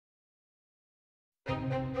Hello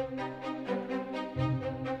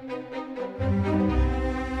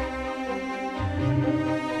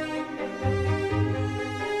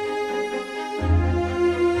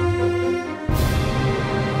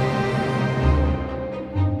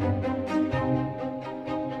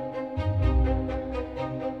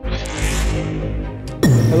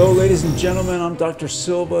ladies and gentlemen, I'm Dr.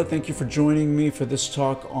 Silva. Thank you for joining me for this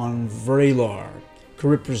talk on Vraylar,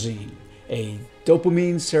 cariprazine, a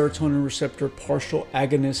dopamine serotonin receptor partial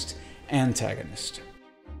agonist antagonist.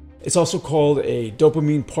 It's also called a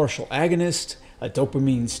dopamine partial agonist, a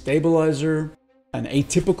dopamine stabilizer, an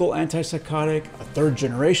atypical antipsychotic, a third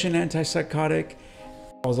generation antipsychotic,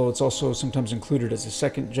 although it's also sometimes included as a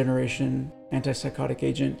second generation antipsychotic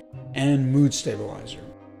agent, and mood stabilizer.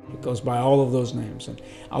 It goes by all of those names, and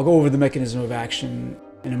I'll go over the mechanism of action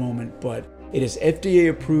in a moment, but it is FDA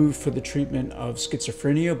approved for the treatment of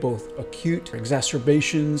schizophrenia, both acute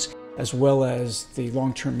exacerbations as well as the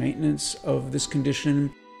long-term maintenance of this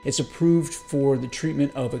condition. It's approved for the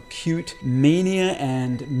treatment of acute mania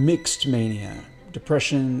and mixed mania,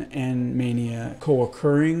 depression and mania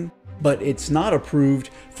co-occurring, but it's not approved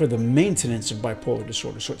for the maintenance of bipolar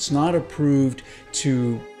disorder. So it's not approved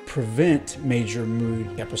to prevent major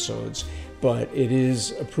mood episodes, but it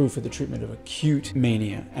is approved for the treatment of acute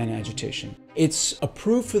mania and agitation. It's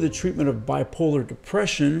approved for the treatment of bipolar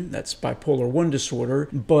depression, that's bipolar 1 disorder,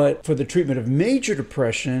 but for the treatment of major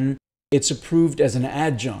depression, it's approved as an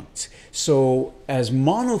adjunct. So as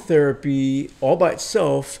monotherapy all by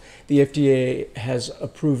itself, the FDA has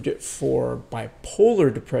approved it for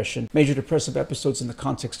bipolar depression, major depressive episodes in the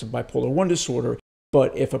context of bipolar 1 disorder.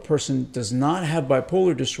 But if a person does not have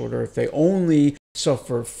bipolar disorder, if they only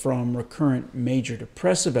suffer from recurrent major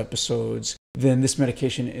depressive episodes, then this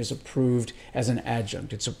medication is approved as an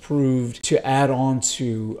adjunct. It's approved to add on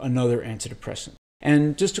to another antidepressant.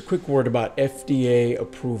 And just a quick word about FDA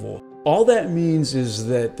approval. All that means is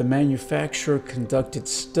that the manufacturer conducted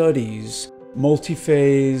studies,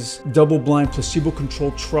 multi-phase, double-blind,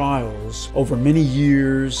 placebo-controlled trials over many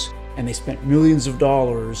years, and they spent millions of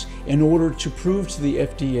dollars in order to prove to the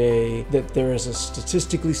FDA that there is a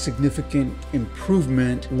statistically significant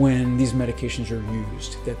improvement when these medications are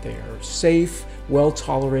used, that they are safe, well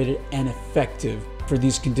tolerated, and effective for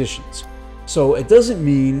these conditions. So it doesn't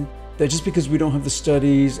mean that just because we don't have the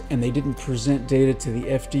studies and they didn't present data to the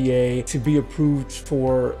FDA to be approved,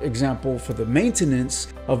 for example, for the maintenance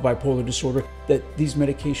of bipolar disorder, that these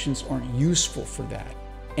medications aren't useful for that.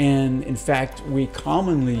 And in fact, we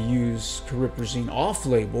commonly use cariprazine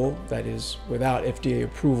off-label, that is without FDA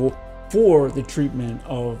approval, for the treatment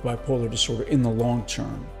of bipolar disorder in the long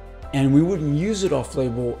term. And we wouldn't use it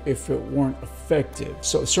off-label if it weren't effective.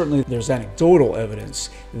 So certainly there's anecdotal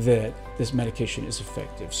evidence that this medication is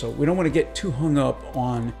effective. So we don't want to get too hung up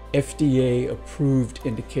on FDA-approved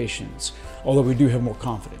indications, although we do have more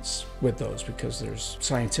confidence with those because there's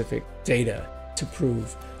scientific data to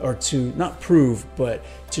prove, or to not prove, but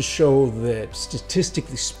to show that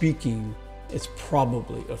statistically speaking, it's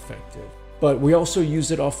probably effective. But we also use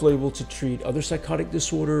it off-label to treat other psychotic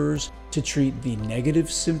disorders, to treat the negative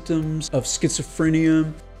symptoms of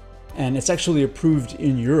schizophrenia, and it's actually approved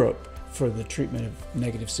in Europe for the treatment of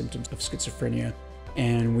negative symptoms of schizophrenia.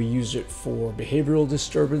 And we use it for behavioral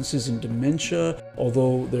disturbances and dementia,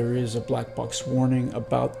 although there is a black box warning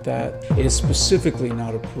about that. It is specifically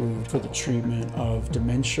not approved for the treatment of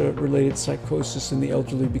dementia-related psychosis in the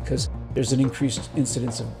elderly because there's an increased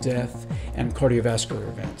incidence of death and cardiovascular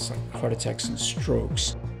events like heart attacks and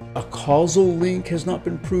strokes. A causal link has not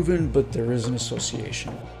been proven, but there is an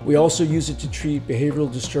association. We also use it to treat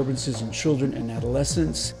behavioral disturbances in children and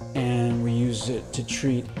adolescents, and we use it to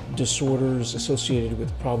treat disorders associated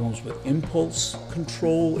with problems with impulse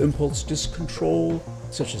control, impulse discontrol,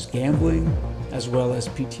 such as gambling, as well as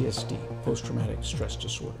PTSD, post-traumatic stress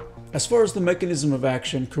disorder. As far as the mechanism of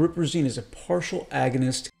action, cariprazine is a partial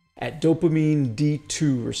agonist at dopamine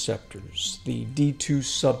D2 receptors, the D2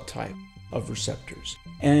 subtype of receptors.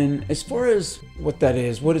 And as far as what that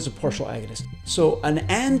is, what is a partial agonist? So an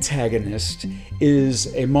antagonist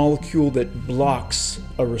is a molecule that blocks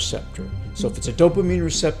a receptor. So if it's a dopamine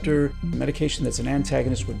receptor, medication that's an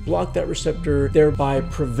antagonist would block that receptor, thereby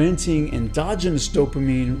preventing endogenous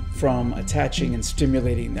dopamine from attaching and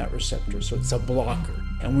stimulating that receptor. So it's a blocker.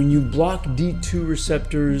 And when you block D2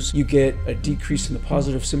 receptors, you get a decrease in the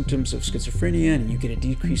positive symptoms of schizophrenia, and you get a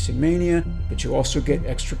decrease in mania, but you also get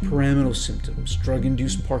extrapyramidal symptoms,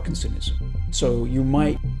 drug-induced Parkinsonism. So you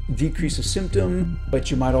might decrease a symptom,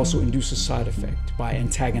 but you might also induce a side effect by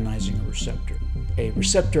antagonizing a receptor. A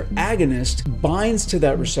receptor agonist binds to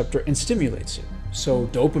that receptor and stimulates it. So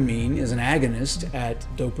dopamine is an agonist at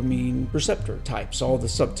dopamine receptor types, all the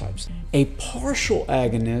subtypes. A partial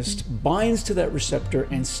agonist binds to that receptor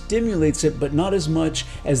and stimulates it, but not as much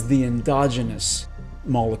as the endogenous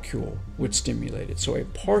molecule would stimulate it. So a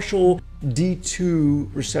partial D2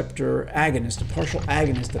 receptor agonist, a partial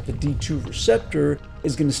agonist at the D2 receptor,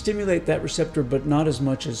 is going to stimulate that receptor, but not as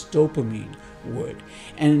much as dopamine would.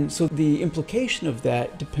 And so the implication of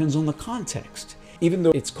that depends on the context. Even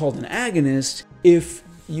though it's called an agonist, if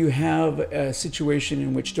you have a situation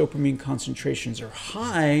in which dopamine concentrations are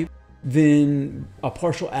high, then a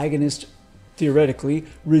partial agonist theoretically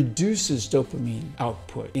reduces dopamine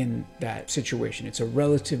output in that situation. It's a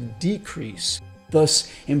relative decrease,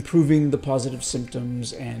 thus improving the positive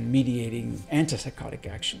symptoms and mediating antipsychotic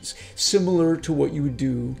actions, similar to what you would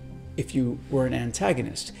do if you were an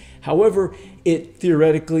antagonist. However, it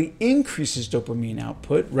theoretically increases dopamine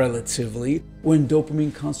output relatively when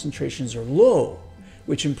dopamine concentrations are low,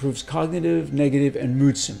 which improves cognitive, negative, and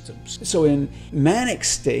mood symptoms. So in manic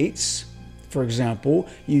states, for example,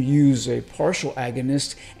 you use a partial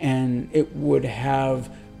agonist and it would have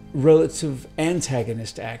relative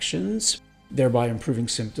antagonist actions, thereby improving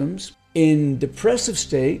symptoms. In depressive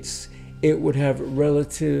states, it would have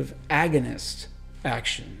relative agonist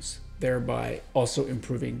actions, thereby also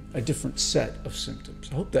improving a different set of symptoms.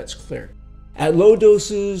 I hope that's clear. At low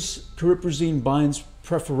doses, cariprazine binds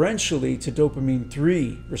preferentially to dopamine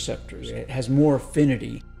 3 receptors. It has more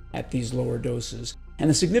affinity at these lower doses. And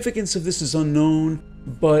the significance of this is unknown,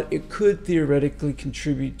 but it could theoretically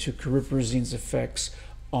contribute to cariprazine's effects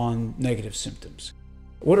on negative symptoms.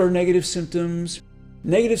 What are negative symptoms?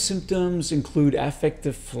 Negative symptoms include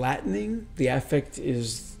affective flattening. The affect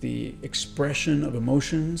is the expression of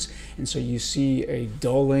emotions, and so you see a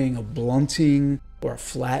dulling, a blunting, or a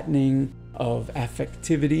flattening of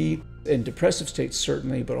affectivity in depressive states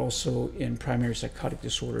certainly, but also in primary psychotic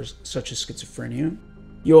disorders such as schizophrenia.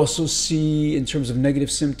 You also see, in terms of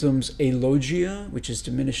negative symptoms, alogia, which is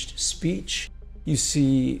diminished speech. You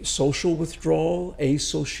see social withdrawal,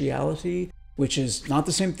 asociality, which is not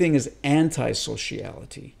the same thing as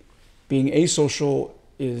antisociality. Being asocial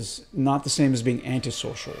is not the same as being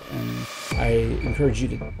antisocial, and I encourage you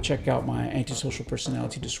to check out my antisocial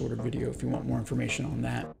personality disorder video if you want more information on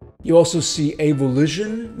that. You also see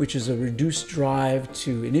avolition, which is a reduced drive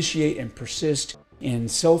to initiate and persist in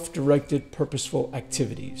self-directed purposeful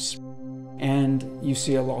activities. And you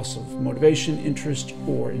see a loss of motivation, interest,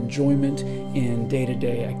 or enjoyment in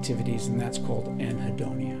day-to-day activities, and that's called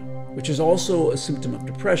anhedonia, which is also a symptom of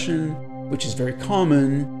depression, which is very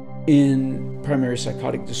common in primary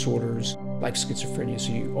psychotic disorders like schizophrenia.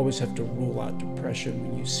 So you always have to rule out depression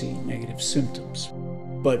when you see negative symptoms.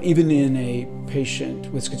 But even in a patient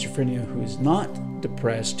with schizophrenia who is not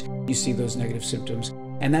depressed, you see those negative symptoms.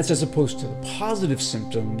 And that's as opposed to the positive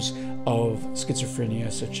symptoms of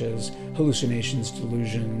schizophrenia, such as hallucinations,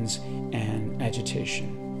 delusions, and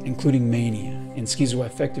agitation, including mania. In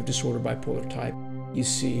schizoaffective disorder bipolar type, you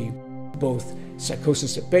see both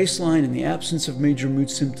psychosis at baseline in the absence of major mood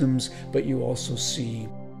symptoms, but you also see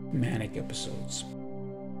manic episodes.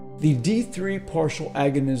 The D3 partial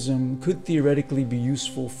agonism could theoretically be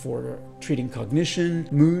useful for treating cognition,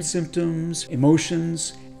 mood symptoms,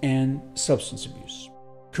 emotions, and substance abuse.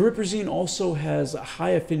 Cariprazine also has a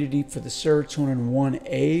high affinity for the serotonin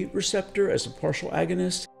 1A receptor as a partial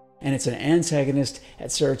agonist, and it's an antagonist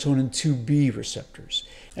at serotonin 2B receptors.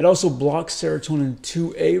 It also blocks serotonin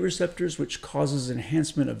 2A receptors, which causes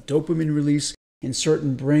enhancement of dopamine release in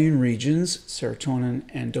certain brain regions. Serotonin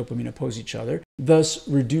and dopamine oppose each other, thus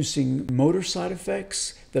reducing motor side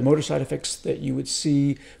effects, the motor side effects that you would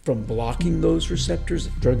see from blocking those receptors,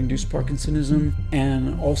 drug-induced Parkinsonism,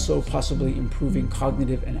 and also possibly improving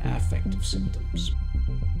cognitive and affective symptoms.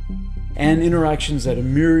 And interactions at a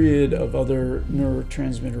myriad of other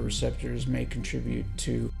neurotransmitter receptors may contribute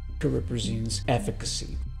to cariprazine's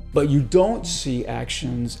efficacy. But you don't see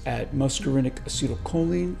actions at muscarinic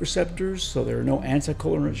acetylcholine receptors, so there are no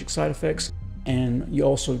anticholinergic side effects, and you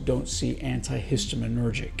also don't see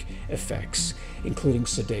antihistaminergic effects, including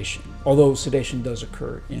sedation, although sedation does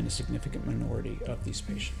occur in a significant minority of these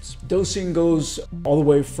patients. Dosing goes all the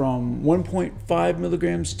way from 1.5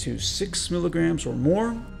 milligrams to 6 milligrams or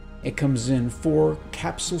more. It comes in 4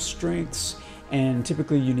 capsule strengths, and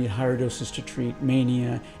typically you need higher doses to treat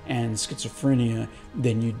mania and schizophrenia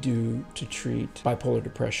than you do to treat bipolar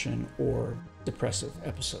depression or depressive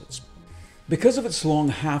episodes. Because of its long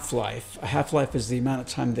half-life, a half-life is the amount of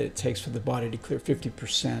time that it takes for the body to clear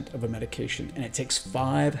 50% of a medication, and it takes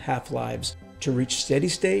 5 half-lives to reach steady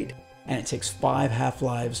state, and it takes 5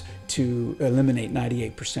 half-lives to eliminate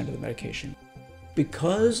 98% of the medication.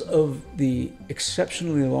 Because of the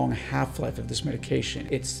exceptionally long half-life of this medication,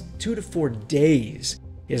 it's 2 to 4 days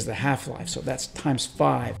is the half-life, so that's times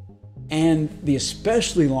 5. And the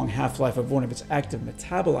especially long half-life of one of its active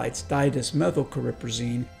metabolites,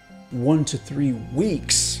 dimethylcariprazine, 1 to 3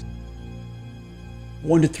 weeks.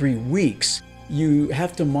 1 to 3 weeks. You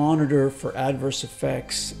have to monitor for adverse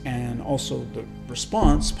effects and also the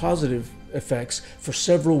response, positive effects, for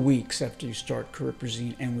several weeks after you start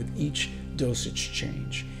cariprazine and with each dosage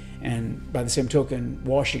change. And by the same token,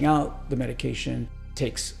 washing out the medication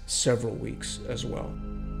takes several weeks as well.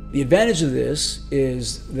 The advantage of this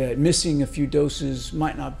is that missing a few doses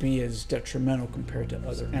might not be as detrimental compared to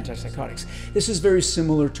other antipsychotics. This is very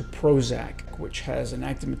similar to Prozac, which has an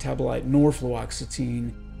active metabolite,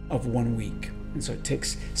 norfluoxetine, of 1 week. And so it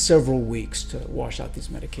takes several weeks to wash out these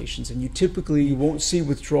medications. And you typically won't see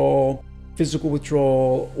withdrawal, physical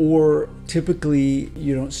withdrawal, or typically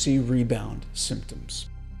you don't see rebound symptoms.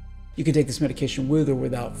 You can take this medication with or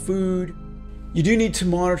without food. You do need to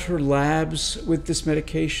monitor labs with this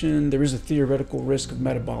medication. There is a theoretical risk of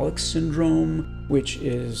metabolic syndrome, which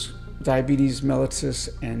is diabetes mellitus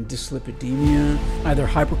and dyslipidemia, either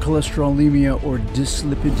hypercholesterolemia or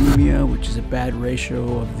dyslipidemia, which is a bad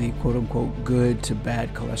ratio of the quote-unquote good to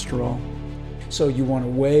bad cholesterol. So you want to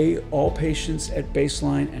weigh all patients at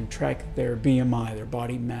baseline and track their BMI, their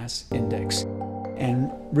body mass index.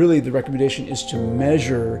 And really the recommendation is to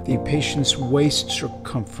measure the patient's waist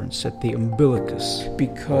circumference at the umbilicus,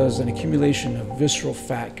 because an accumulation of visceral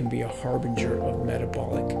fat can be a harbinger of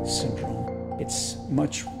metabolic syndrome. It's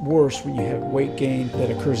much worse when you have weight gain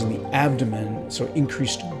that occurs in the abdomen, so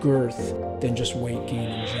increased girth, than just weight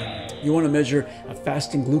gain in general. You want to measure a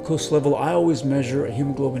fasting glucose level. I always measure a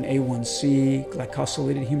hemoglobin A1C,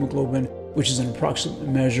 glycosylated hemoglobin, which is an approximate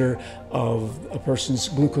measure of a person's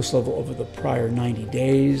glucose level over the prior 90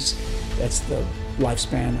 days. That's the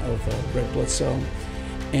lifespan of a red blood cell.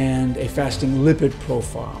 And a fasting lipid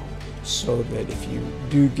profile, so that if you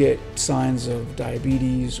do get signs of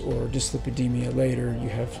diabetes or dyslipidemia later, you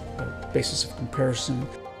have a basis of comparison.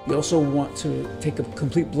 You also want to take a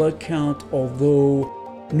complete blood count, although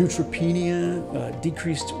neutropenia,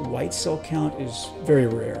 decreased white cell count, is very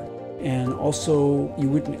rare. And also, you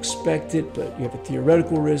wouldn't expect it, but you have a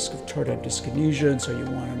theoretical risk of tardive dyskinesia, and so you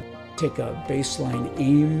want to take a baseline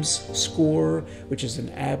Ames score, which is an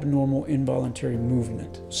abnormal involuntary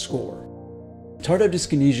movement score. Tardive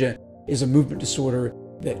dyskinesia is a movement disorder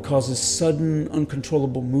that causes sudden,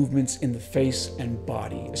 uncontrollable movements in the face and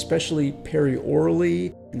body, especially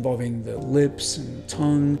periorally, involving the lips and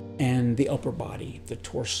tongue, and the upper body, the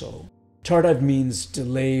torso. Tardive means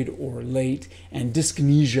delayed or late, and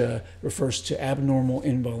dyskinesia refers to abnormal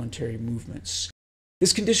involuntary movements.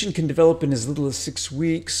 This condition can develop in as little as 6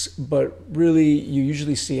 weeks, but really you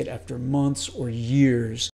usually see it after months or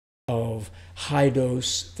years of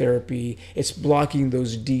high-dose therapy. It's blocking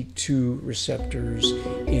those D2 receptors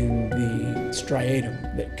in the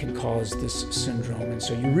striatum that can cause this syndrome. And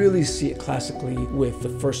so you really see it classically with the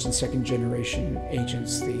first and second generation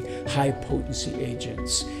agents, the high-potency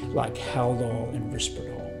agents like Haldol and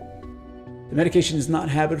Risperdal. The medication is not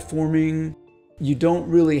habit-forming. You don't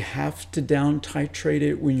really have to down-titrate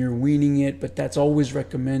it when you're weaning it, but that's always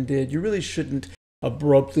recommended. You really shouldn't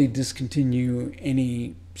abruptly discontinue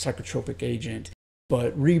any psychotropic agent,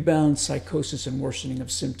 but rebound, psychosis, and worsening of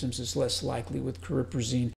symptoms is less likely with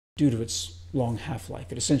cariprazine due to its long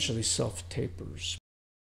half-life. It essentially self-tapers.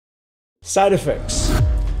 Side effects.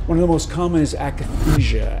 One of the most common is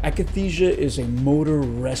akathisia. Akathisia is a motor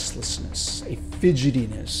restlessness, a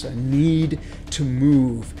fidgetiness, a need to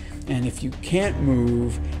move. And if you can't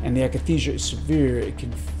move and the akathisia is severe, it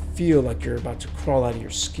can feel like you're about to crawl out of your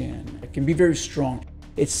skin. It can be very strong.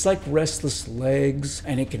 It's like restless legs,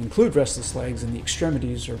 and it can include restless legs, and the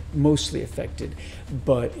extremities are mostly affected,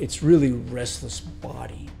 but it's really restless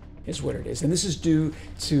body is what it is. And this is due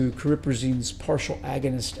to cariprazine's partial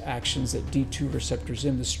agonist actions at D2 receptors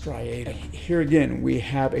in the striatum. Here again, we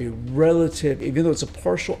have a relative, even though it's a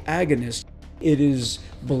partial agonist, it is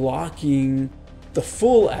blocking the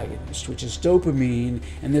full agonist, which is dopamine,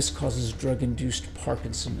 and this causes drug-induced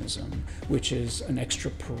Parkinsonism, which is an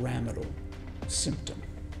extrapyramidal symptom.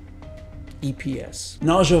 EPS.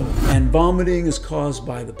 Nausea and vomiting is caused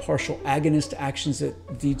by the partial agonist actions at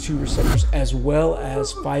D2 receptors, as well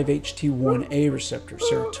as 5-HT1A receptors,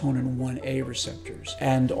 serotonin 1A receptors.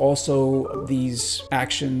 And also these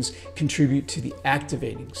actions contribute to the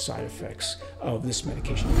activating side effects of this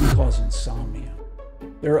medication. It can cause insomnia.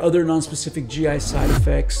 There are other nonspecific GI side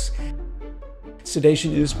effects.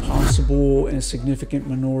 Sedation is possible in a significant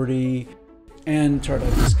minority. and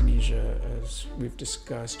tardive dyskinesia, as we've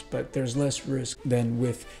discussed, but there's less risk than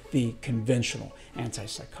with the conventional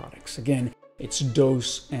antipsychotics. Again, it's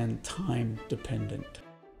dose and time dependent.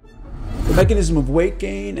 The mechanism of weight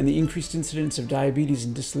gain and the increased incidence of diabetes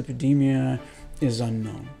and dyslipidemia is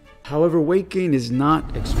unknown. However, weight gain is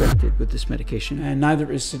not expected with this medication, and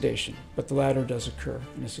neither is sedation, but the latter does occur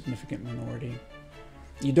in a significant minority.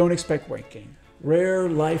 You don't expect weight gain. Rare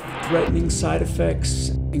life-threatening side effects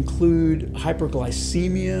include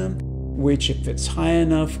hyperglycemia, which, if it's high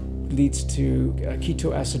enough, leads to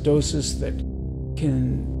ketoacidosis that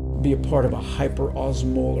can be a part of a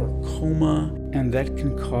hyperosmolar coma, and that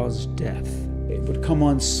can cause death. It would come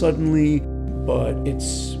on suddenly, but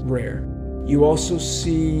it's rare. You also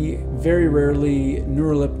see, very rarely,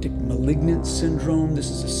 neuroleptic malignant syndrome. This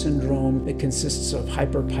is a syndrome that consists of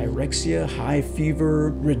hyperpyrexia, high fever,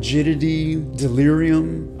 rigidity,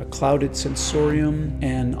 delirium, a clouded sensorium,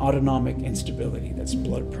 and autonomic instability. That's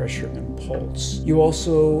blood pressure and pulse. You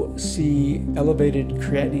also see elevated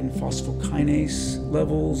creatine phosphokinase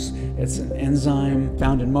levels. It's an enzyme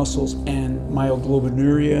found in muscles, and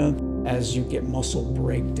myoglobinuria as you get muscle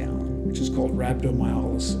breakdown, which is called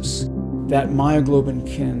rhabdomyolysis. That myoglobin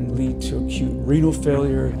can lead to acute renal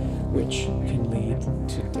failure, which can lead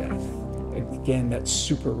to death. Again, that's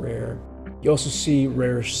super rare. You also see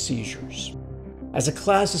rare seizures. As a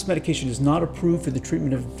class, this medication is not approved for the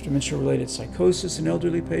treatment of dementia-related psychosis in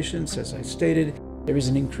elderly patients. As I stated, there is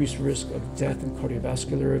an increased risk of death and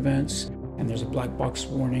cardiovascular events, and there's a black box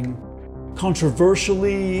warning.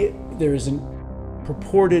 Controversially, there is an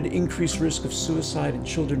purported increased risk of suicide in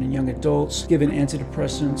children and young adults given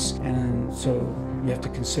antidepressants, and so you have to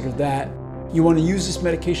consider that. You want to use this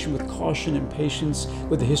medication with caution in patients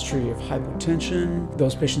with a history of hypotension,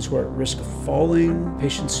 those patients who are at risk of falling,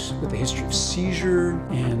 patients with a history of seizure,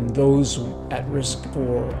 and those at risk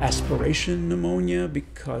for aspiration pneumonia,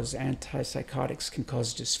 because antipsychotics can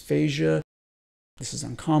cause dysphagia. This is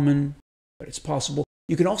uncommon, but it's possible.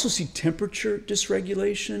 You can also see temperature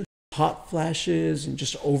dysregulation, hot flashes, and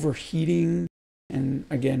just overheating. And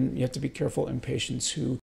again, you have to be careful in patients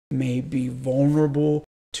who may be vulnerable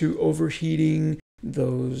to overheating,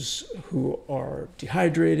 those who are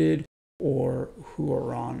dehydrated or who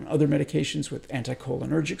are on other medications with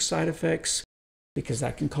anticholinergic side effects, because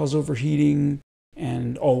that can cause overheating,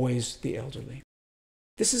 and always the elderly.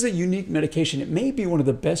 This is a unique medication. It may be one of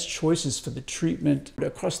the best choices for the treatment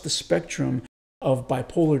across the spectrum of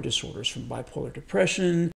bipolar disorders, from bipolar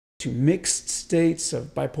depression to mixed states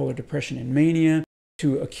of bipolar depression and mania,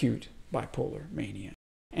 to acute bipolar mania.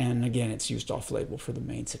 And again, it's used off-label for the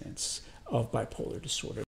maintenance of bipolar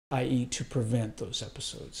disorder, i.e. to prevent those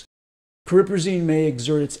episodes. Cariprazine may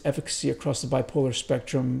exert its efficacy across the bipolar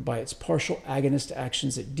spectrum by its partial agonist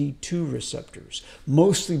actions at D2 receptors,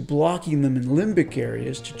 mostly blocking them in limbic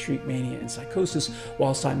areas to treat mania and psychosis,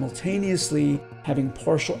 while simultaneously having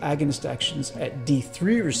partial agonist actions at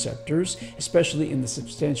D3 receptors, especially in the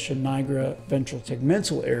substantia nigra ventral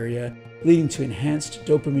tegmental area, leading to enhanced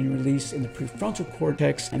dopamine release in the prefrontal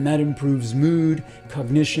cortex, and that improves mood,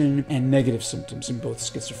 cognition, and negative symptoms in both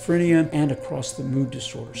schizophrenia and across the mood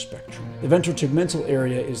disorder spectrum. The ventral tegmental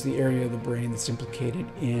area is the area of the brain that's implicated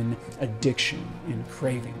in addiction and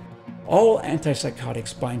craving. All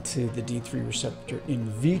antipsychotics bind to the D3 receptor in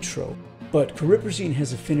vitro, but cariprazine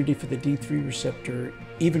has affinity for the D3 receptor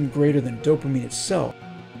even greater than dopamine itself,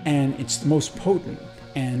 and it's the most potent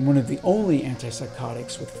and one of the only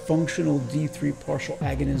antipsychotics with functional D3 partial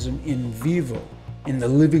agonism in vivo, in the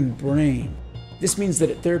living brain. This means that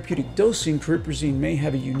at therapeutic dosing, cariprazine may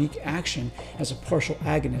have a unique action as a partial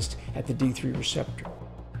agonist at the D3 receptor.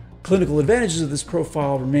 Clinical advantages of this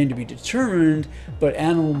profile remain to be determined, but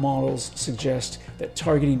animal models suggest that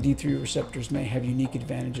targeting D3 receptors may have unique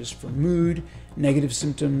advantages for mood, negative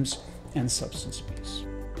symptoms, and substance abuse.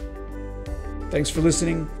 Thanks for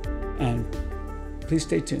listening, and please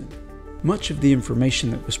stay tuned. Much of the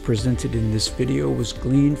information that was presented in this video was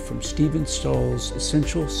gleaned from Stephen Stahl's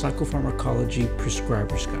Essential Psychopharmacology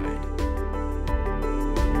Prescriber's Guide.